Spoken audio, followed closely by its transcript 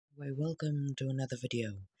Anyway, welcome to another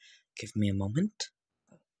video. Give me a moment.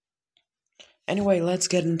 Anyway, let's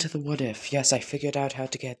get into the what if. Yes, I figured out how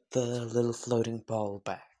to get the little floating ball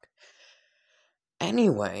back.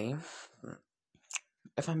 Anyway,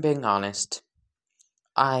 if I'm being honest,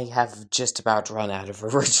 I have just about run out of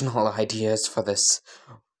original ideas for this,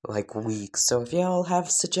 week. So if y'all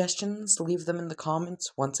have suggestions, leave them in the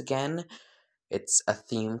comments. Once again, it's a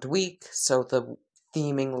themed week, so the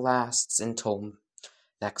theming lasts until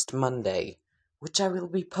next Monday, which I will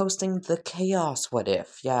be posting the Chaos What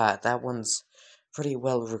If. Yeah, that one's pretty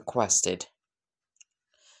well requested.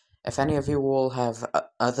 If any of you all have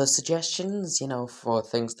other suggestions, for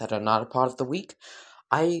things that are not a part of the week,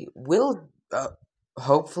 I will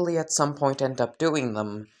hopefully at some point end up doing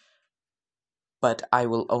them, but I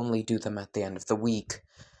will only do them at the end of the week.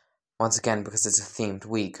 Once again, because it's a themed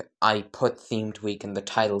week, I put themed week in the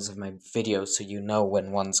titles of my videos so you know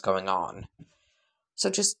when one's going on. So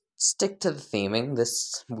just stick to the theming.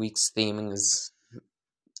 This week's theming is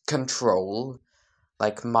control,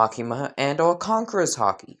 like Makima, and or Conqueror's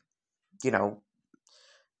Hockey.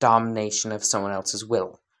 Domination of someone else's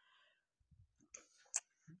will.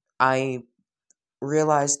 I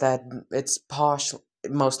realize that it's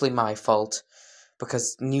mostly my fault,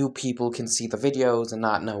 because new people can see the videos and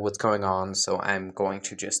not know what's going on, so I'm going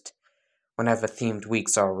to just, whenever themed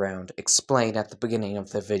weeks are around, explain at the beginning of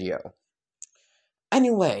the video.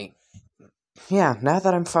 Anyway, yeah, now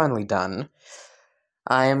that I'm finally done,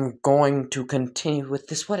 I am going to continue with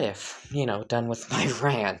this what if, done with my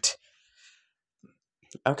rant.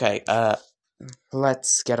 Okay,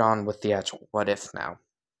 let's get on with the actual what if now.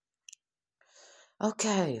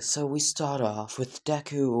 Okay, so we start off with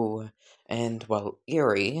Deku and,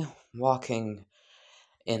 Eri walking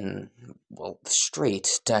in, the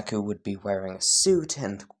street. Deku would be wearing a suit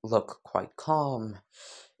and look quite calm.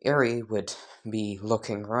 Eri would be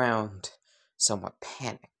looking around, somewhat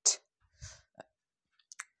panicked.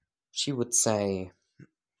 She would say,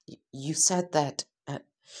 "You said that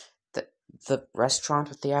the restaurant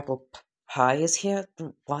with the apple pie is here?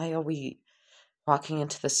 Why are we walking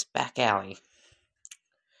into this back alley?"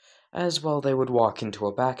 As well, they would walk into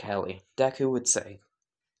a back alley. Deku would say,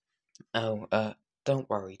 "Oh, don't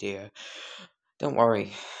worry, dear. Don't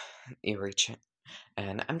worry, Eri-chan.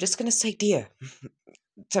 And I'm just gonna say dear.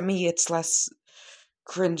 To me, it's less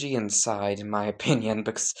cringy inside, in my opinion,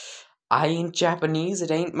 because I ain't Japanese,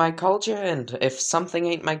 it ain't my culture, and if something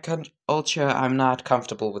ain't my culture, I'm not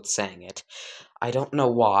comfortable with saying it. I don't know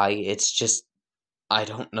why, it's just, I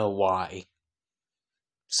don't know why.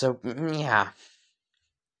 So, yeah.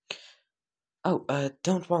 Oh,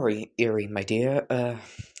 don't worry, Eri, my dear,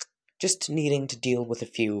 just needing to deal with a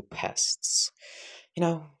few pests.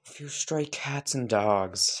 A few stray cats and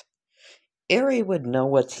dogs." Eri would know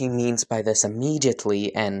what he means by this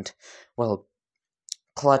immediately and,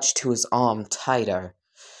 clutch to his arm tighter.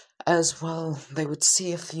 As well, they would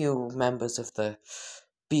see a few members of the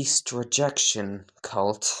Beast Rejection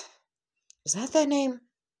cult. Is that their name?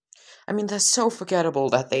 I mean, they're so forgettable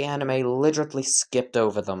that the anime literally skipped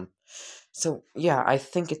over them. So, yeah, I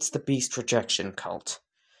think it's the Beast Rejection cult.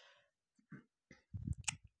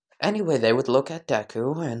 Anyway, they would look at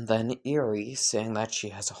Deku, and then Eri, saying that she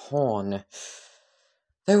has a horn.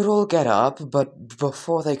 They would all get up, but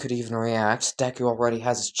before they could even react, Deku already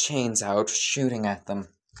has his chains out, shooting at them.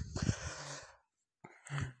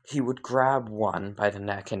 He would grab one by the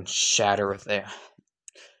neck and shatter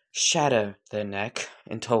their neck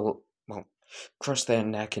until, crush their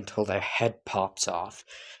neck until their head pops off,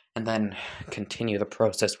 and then continue the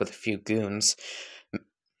process with a few goons.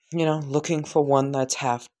 Looking for one that's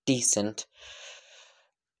half decent,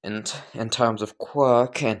 and in terms of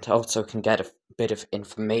quirk, and also can get a bit of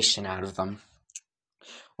information out of them.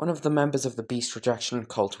 One of the members of the Beast Rejection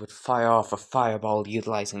cult would fire off a fireball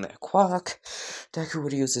utilizing their quirk. Deku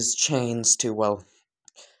would use his chains to,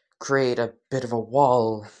 create a bit of a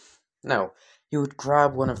wall. No, he would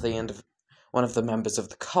grab one of the members of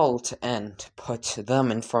the cult and put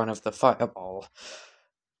them in front of the fireball.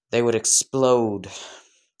 They would explode,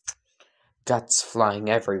 guts flying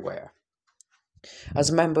everywhere. As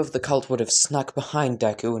a member of the cult would have snuck behind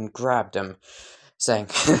Deku and grabbed him, saying,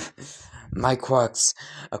 "My quirk's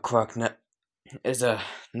a quirk is a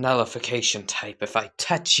nullification type. If I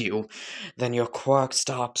touch you, then your quirk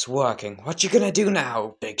stops working. What you gonna do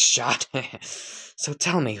now, big shot? So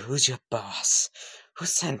tell me, who's your boss? Who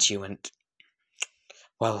sent you, and...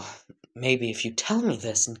 maybe if you tell me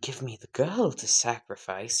this and give me the girl to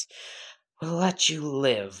sacrifice, we'll let you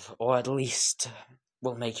live, or at least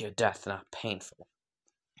we'll make your death not painful."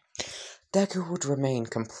 Deku would remain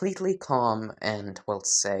completely calm and,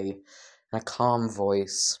 say, in a calm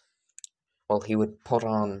voice, well, he would put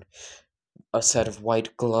on a set of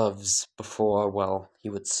white gloves before, well, he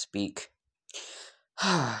would speak.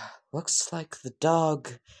 Looks like the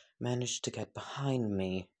dog managed to get behind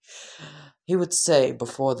me. He would say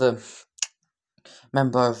before the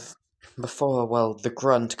well, the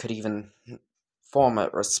grunt could even form a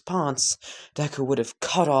response, Deku would have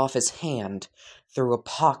cut off his hand through a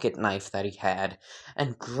pocket knife that he had,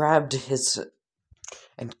 and grabbed the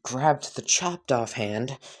chopped off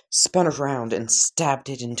hand, spun around, and stabbed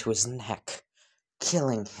it into his neck,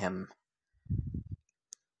 killing him.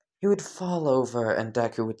 He would fall over, and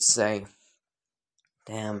Deku would say,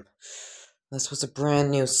 "Damn, this was a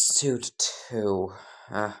brand new suit, too.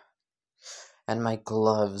 And my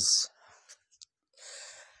gloves.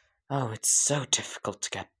 Oh, it's so difficult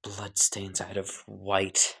to get bloodstains out of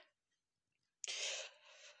white."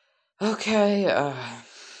 Okay,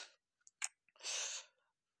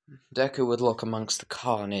 Deku would look amongst the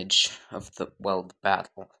carnage of the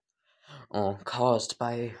battle, caused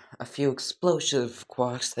by a few explosive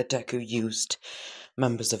quirks that Deku used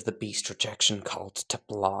members of the Beast Rejection cult to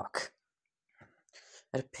block.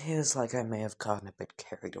 It appears like I may have gotten a bit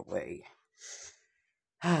carried away.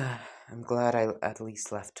 I'm glad I at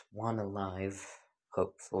least left one alive,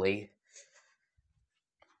 hopefully.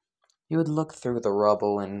 He would look through the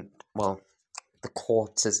rubble and, the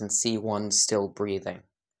corpses and see one still breathing.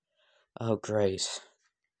 Oh, great.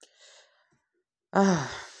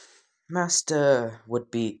 Master will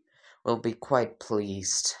be quite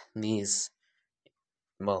pleased. These,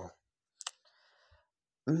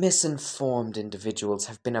 misinformed individuals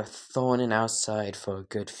have been a thorn in our side for a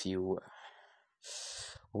good few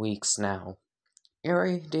weeks now.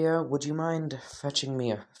 Eri, dear, would you mind fetching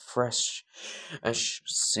me a fresh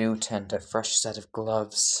suit and a fresh set of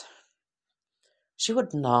gloves? She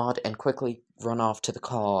would nod and quickly run off to the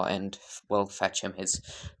car and, fetch him his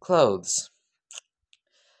clothes.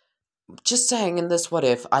 Just saying, in this what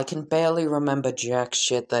if, I can barely remember jack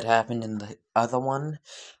shit that happened in the other one,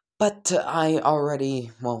 but I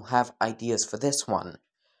already, have ideas for this one,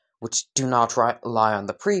 which do not rely on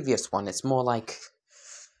the previous one. It's more like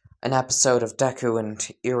an episode of Deku and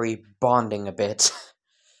Eri bonding a bit.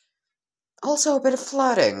 Also a bit of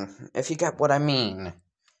flirting, if you get what I mean.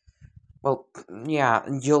 Well, yeah,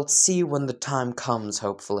 you'll see when the time comes,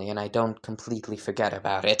 hopefully, and I don't completely forget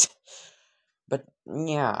about it. But,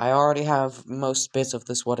 yeah, I already have most bits of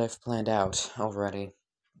this what if planned out already.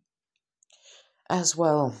 As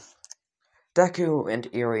well, Deku and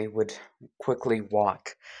Eri would quickly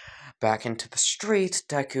walk back into the street,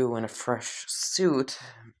 Deku in a fresh suit,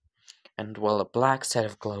 and, a black set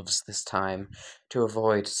of gloves this time, to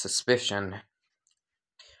avoid suspicion.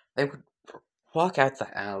 They would walk out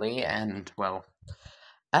the alley, and,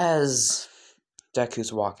 as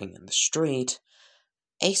Deku's walking in the street,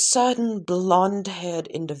 a certain blonde-haired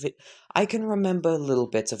individual— I can remember little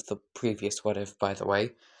bits of the previous what if, by the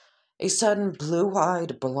way. A certain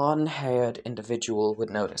blue-eyed, blonde-haired individual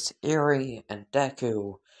would notice Eri and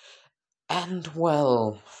Deku, and,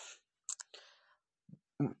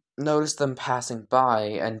 notice them passing by,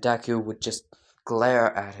 and Deku would just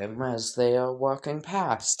glare at him as they are walking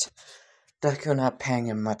past. Deku not paying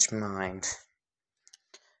him much mind.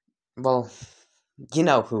 Well, you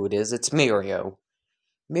know who it is, it's Mirio.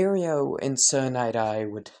 Mirio and Sir Night-Eye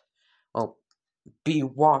would, be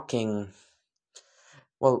walking.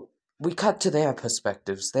 We cut to their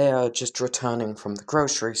perspectives. They are just returning from the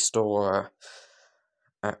grocery store.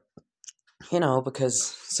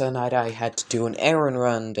 Because Sir Night-Eye had to do an errand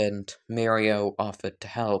run and Mirio offered to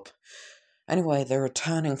help. Anyway, they're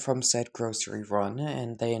returning from said grocery run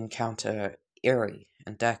and they encounter Eri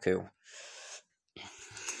and Deku.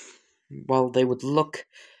 They would look—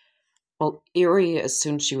 Eri, as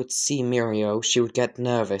soon as she would see Mirio, she would get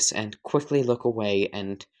nervous and quickly look away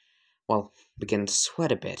and, begin to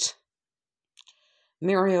sweat a bit.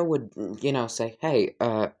 Mirio would, say, "Hey,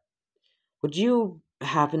 would you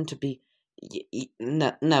happen to be—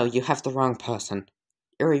 no, you have the wrong person."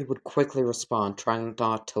 Eri would quickly respond, trying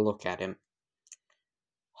not to look at him.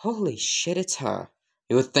 "Holy shit, it's her,"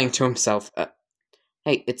 he would think to himself.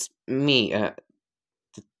 "Hey, it's me,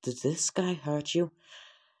 did this guy hurt you?"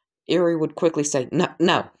 Eri would quickly say,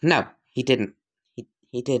 No, he didn't.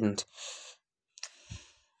 He didn't."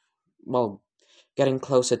 Getting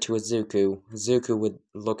closer to Izuku would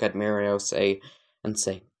look at Mirio and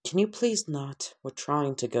say, "Can you please not? We're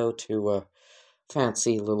trying to go to a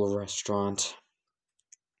fancy little restaurant.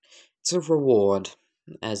 It's a reward,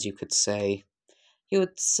 as you could say." He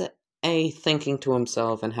would say, thinking to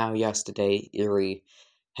himself and how yesterday Eri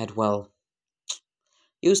had,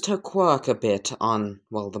 used her quirk a bit on,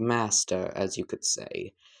 the master, as you could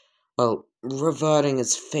say. well, reverting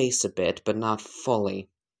his face a bit, but not fully.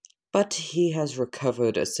 But he has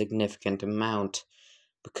recovered a significant amount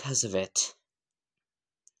because of it.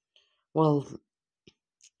 Well,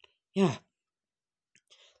 yeah.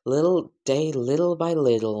 Little by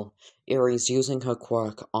little, Erie's using her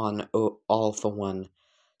quirk on All for One,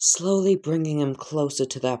 slowly bringing him closer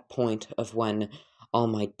to that point of when All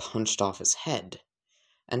Might punched off his head.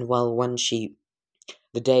 And well, the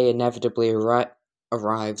day inevitably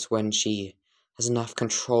arrives when she has enough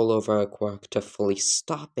control over her quirk to fully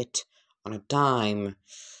stop it on a dime,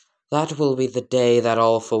 that will be the day that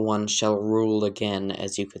All for One shall rule again,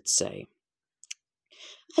 as you could say.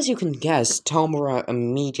 As you can guess, Tomura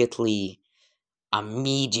immediately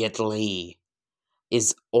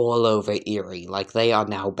is all over Eri, like they are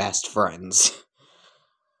now best friends.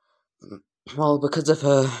 Well, because of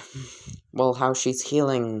how she's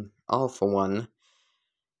healing All for One.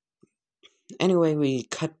 Anyway, we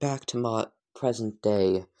cut back to present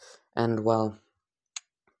day, and well,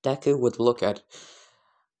 Deku would look at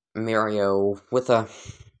Mirio with a,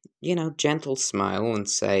 gentle smile and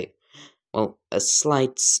say, well, a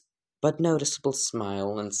slight but noticeable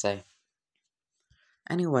smile and say,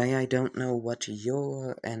 anyway, I don't know what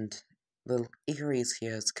your and little Erie's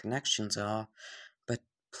here's connections are, but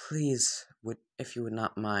please, if you would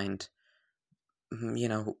not mind,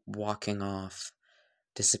 walking off,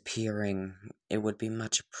 disappearing, it would be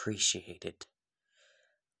much appreciated.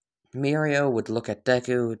 Mirio would look at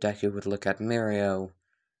Deku, Deku would look at Mirio,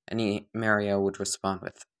 and Mirio would respond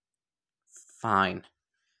with, fine.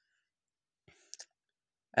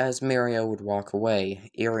 As Mirio would walk away,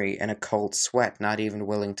 Eri in a cold sweat, not even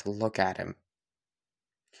willing to look at him,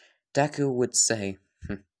 Deku would say,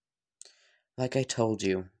 like I told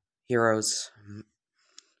you, heroes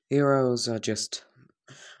are just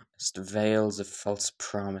veils of false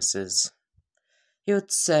promises. He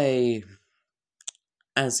would say,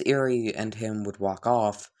 as Eri and him would walk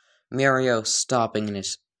off, Mirio stopping in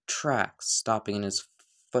his tracks, stopping in his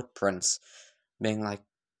footprints, being like,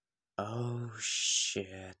 oh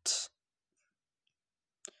shit.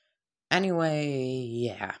 Anyway,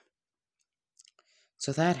 yeah.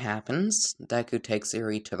 So that happens. Deku takes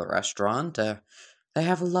Eri to the restaurant. They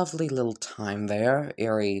have a lovely little time there.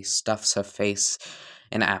 Eri stuffs her face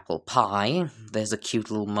in apple pie. There's a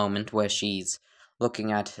cute little moment where she's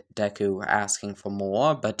looking at Deku asking for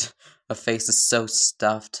more, but her face is so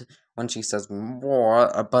stuffed. When she says more,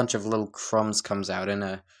 a bunch of little crumbs comes out and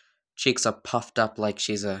her cheeks are puffed up like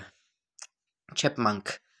she's a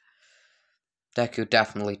chipmunk. Deku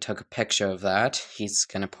definitely took a picture of that. He's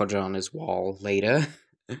gonna put it on his wall later.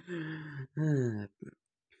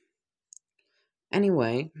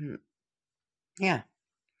 Anyway, yeah.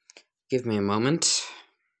 Give me a moment.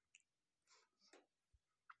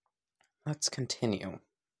 Let's continue.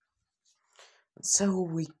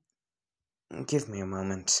 Give me a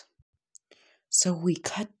moment. So we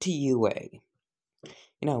cut to UA.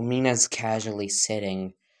 Mina's casually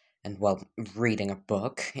sitting and, well, reading a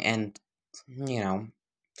book, and,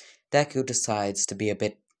 Deku decides to be a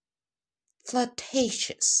bit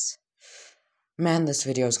flirtatious. Man, this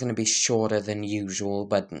video is going to be shorter than usual,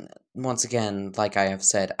 but once again, like I have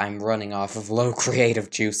said, I'm running off of low creative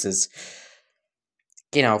juices.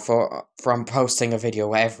 From posting a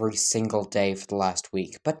video every single day for the last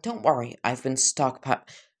week. But don't worry, I've been stockpiling.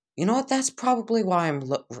 You know what? That's probably why I'm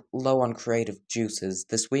low on creative juices.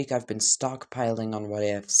 This week I've been stockpiling on what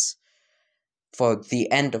ifs for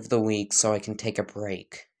the end of the week so I can take a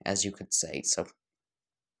break, as you could say. So,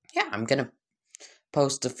 yeah, I'm gonna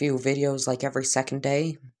post a few videos like every second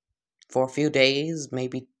day for a few days,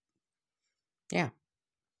 maybe. Yeah.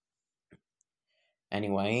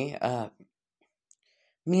 Anyway,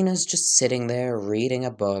 Mina's just sitting there reading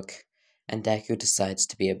a book, and Deku decides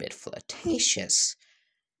to be a bit flirtatious.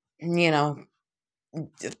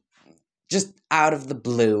 Just out of the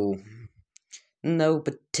blue. No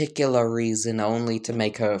particular reason, only to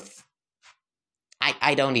make her...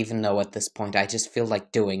 I don't even know at this point, I just feel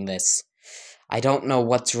like doing this. I don't know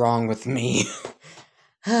what's wrong with me.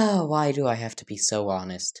 Why do I have to be so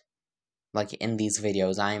honest? Like, in these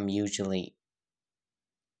videos, I am usually...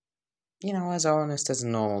 as honest as a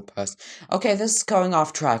normal person. Okay, this is going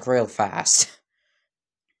off track real fast.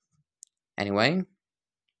 Anyway.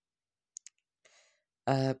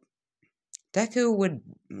 Deku would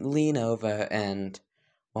lean over and,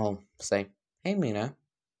 well, say, hey, Mina.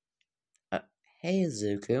 Hey,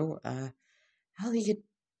 Zuko. How are you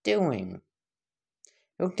doing?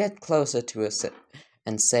 He'll get closer to us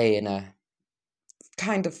and say in a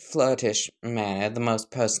kind of flirtish manner, the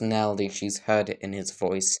most personality she's heard in his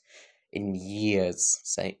voice in years,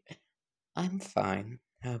 say, I'm fine.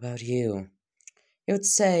 How about you? It would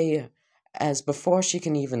say, as before she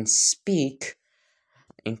can even speak,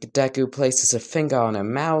 Deku places a finger on her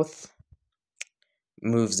mouth,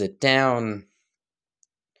 moves it down,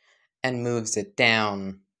 and moves it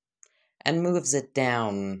down, and moves it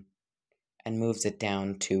down, and moves it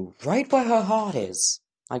down to right where her heart is,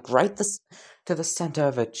 like right to the center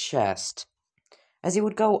of her chest, as he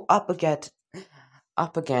would go up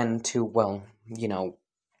again to, well,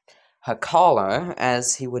 her collar,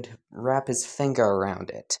 as he would wrap his finger around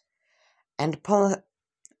it, and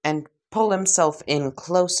pull himself in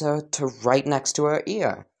closer to right next to her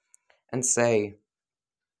ear, and say,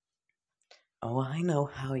 "Oh, I know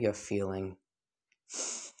how you're feeling.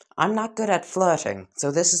 I'm not good at flirting, so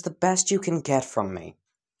this is the best you can get from me.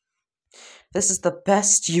 This is the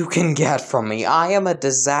best you can get from me. I am a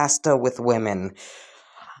disaster with women.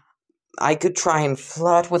 I could try and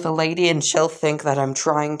flirt with a lady and she'll think that I'm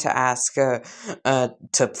trying to ask her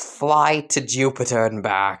to fly to Jupiter and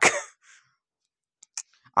back.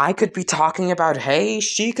 I could be talking about hay,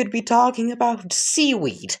 she could be talking about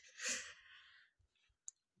seaweed.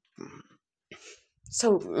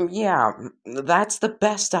 So, yeah, that's the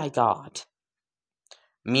best I got."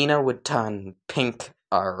 Mina would turn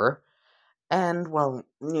pinker, and, well,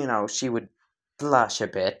 she would blush a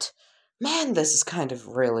bit. Man, this is kind of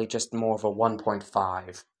really just more of a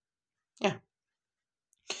 1.5. Yeah.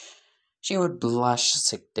 She would blush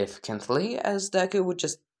significantly as Deku would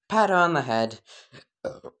just pat her on the head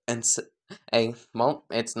and say, "Hey, well,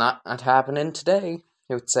 it's not happening today,"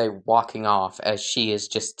 he would say, walking off as she is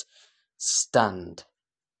just stunned.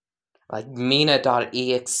 Like,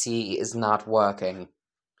 Mina.exe is not working.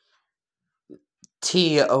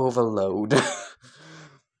 T overload.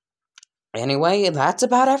 Anyway, that's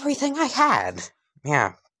about everything I had.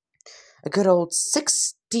 Yeah. A good old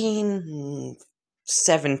 16,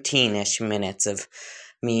 17-ish minutes of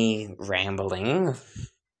me rambling.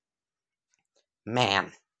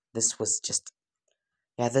 Man, this was just...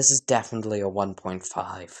 Yeah, this is definitely a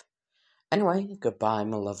 1.5. Anyway, goodbye,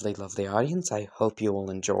 my lovely, lovely audience. I hope you all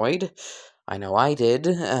enjoyed. I know I did.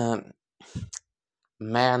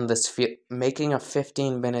 Man, making a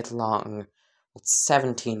 15-minute long,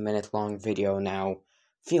 17-minute long video now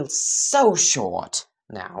feels so short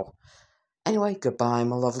now. Anyway, goodbye,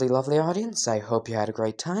 my lovely, lovely audience. I hope you had a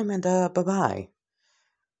great time, and bye-bye.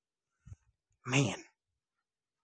 Man.